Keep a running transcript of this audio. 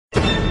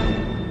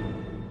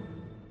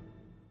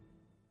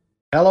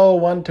Hello,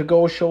 One to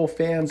Go Show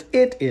fans.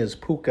 It is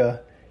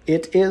Puka.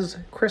 It is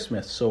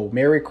Christmas, so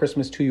Merry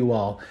Christmas to you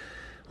all.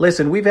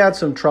 Listen, we've had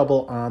some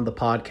trouble on the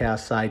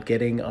podcast side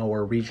getting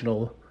our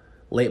regional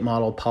late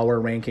model power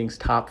rankings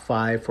top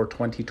 5 for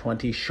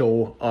 2020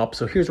 show up.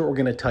 So here's what we're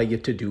going to tell you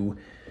to do.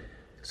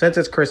 Since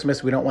it's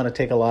Christmas, we don't want to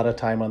take a lot of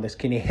time on this.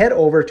 Can you head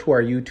over to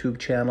our YouTube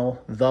channel,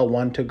 The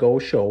One to Go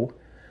Show?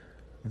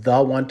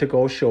 The One to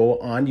Go Show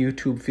on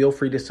YouTube. Feel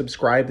free to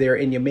subscribe there,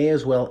 and you may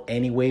as well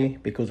anyway,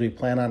 because we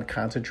plan on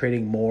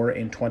concentrating more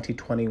in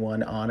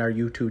 2021 on our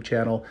YouTube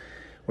channel.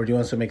 We're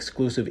doing some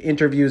exclusive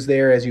interviews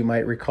there, as you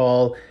might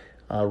recall,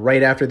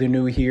 right after the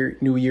new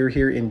year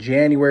here in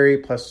January.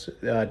 Plus,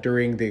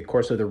 during the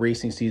course of the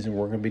racing season,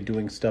 we're going to be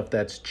doing stuff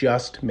that's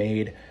just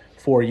made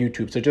for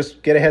YouTube. So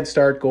just get a head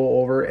start, go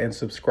over and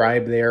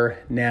subscribe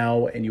there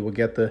now, and you will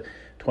get the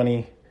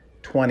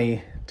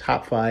 2020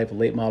 top 5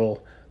 late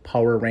model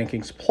power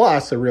rankings,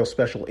 plus a real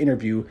special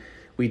interview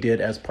we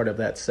did as part of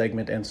that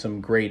segment, and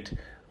some great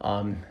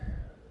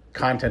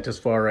content as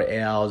far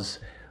as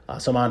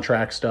some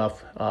on-track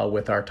stuff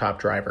with our top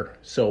driver.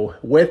 So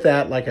with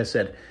that, like I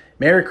said,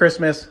 Merry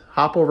Christmas.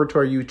 Hop over to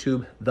our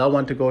YouTube, The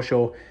One to Go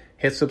Show,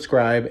 hit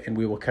subscribe, and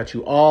we will catch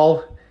you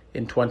all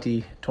in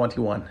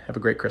 2021. Have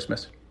a great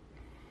Christmas.